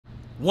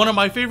One of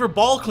my favorite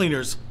ball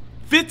cleaners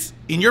fits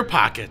in your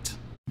pocket.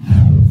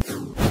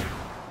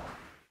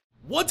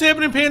 What's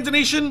happening, Panda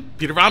Nation?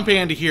 Peter Von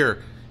Panda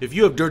here. If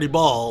you have dirty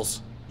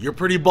balls, you're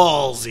pretty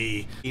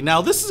ballsy.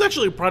 Now, this is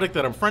actually a product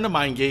that a friend of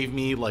mine gave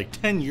me like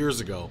 10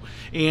 years ago,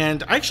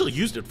 and I actually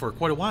used it for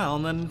quite a while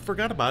and then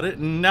forgot about it,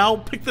 and now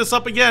picked this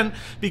up again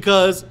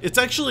because it's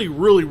actually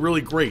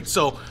really great.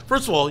 So,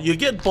 first of all, you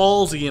get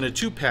Ballzee in a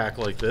 2-pack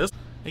like this.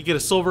 You get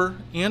a silver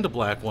and a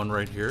black one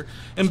right here,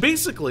 and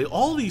basically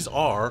all these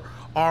are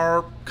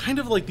kind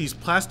of like these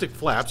plastic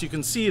flaps. You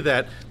can see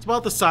that it's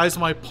about the size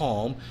of my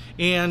palm,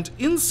 and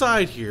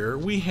inside here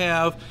we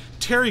have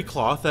terry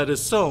cloth that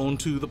is sewn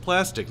to the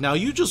plastic. Now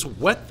you just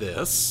wet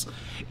this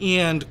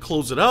and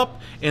close it up,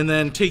 and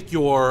then take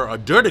your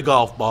dirty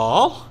golf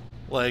ball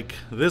like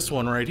this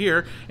one right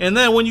here, and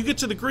then when you get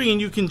to the green,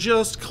 you can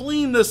just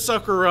clean this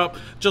sucker up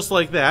just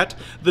like that.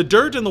 The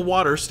dirt and the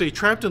water stay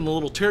trapped in the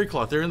little terry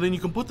cloth there, and then you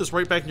can put this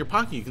right back in your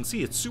pocket. You can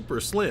see it's super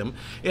slim,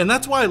 and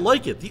that's why I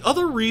like it. The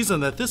other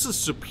reason that this is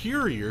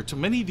superior to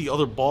many of the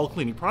other ball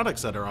cleaning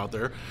products that are out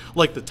there,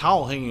 like the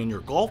towel hanging in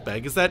your golf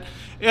bag, is that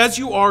as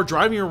you are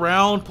driving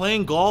around,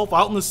 playing golf,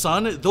 out in the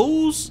sun,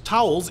 those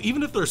towels,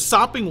 even if they're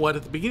sopping wet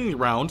at the beginning of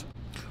the round,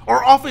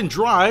 are often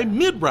dry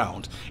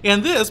mid-round.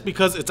 And this,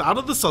 because it's out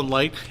of the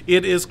sunlight,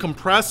 it is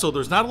compressed, so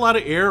there's not a lot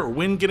of air or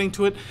wind getting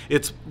to it.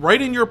 It's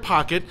right in your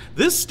pocket.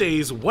 This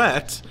stays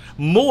wet,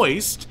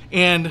 moist,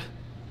 and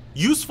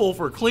useful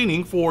for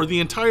cleaning for the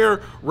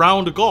entire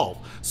round of golf.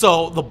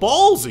 So the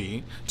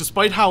Ballzee,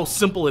 despite how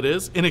simple it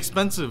is,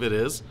 inexpensive it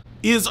is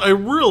a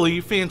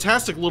really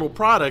fantastic little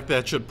product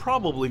that should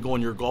probably go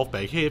in your golf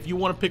bag. Hey, if you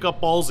want to pick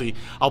up Ballzee,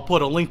 I'll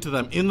put a link to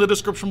them in the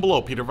description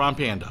below. Peter Von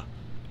Panda,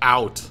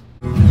 out.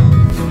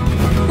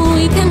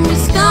 We can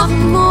discover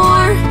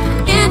more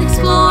and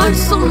explore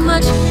so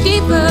much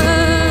deeper.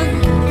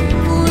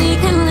 We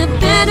can live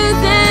better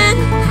than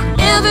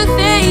ever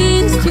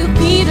thanks to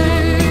Peter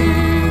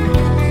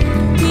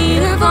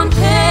Von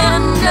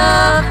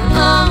Panda.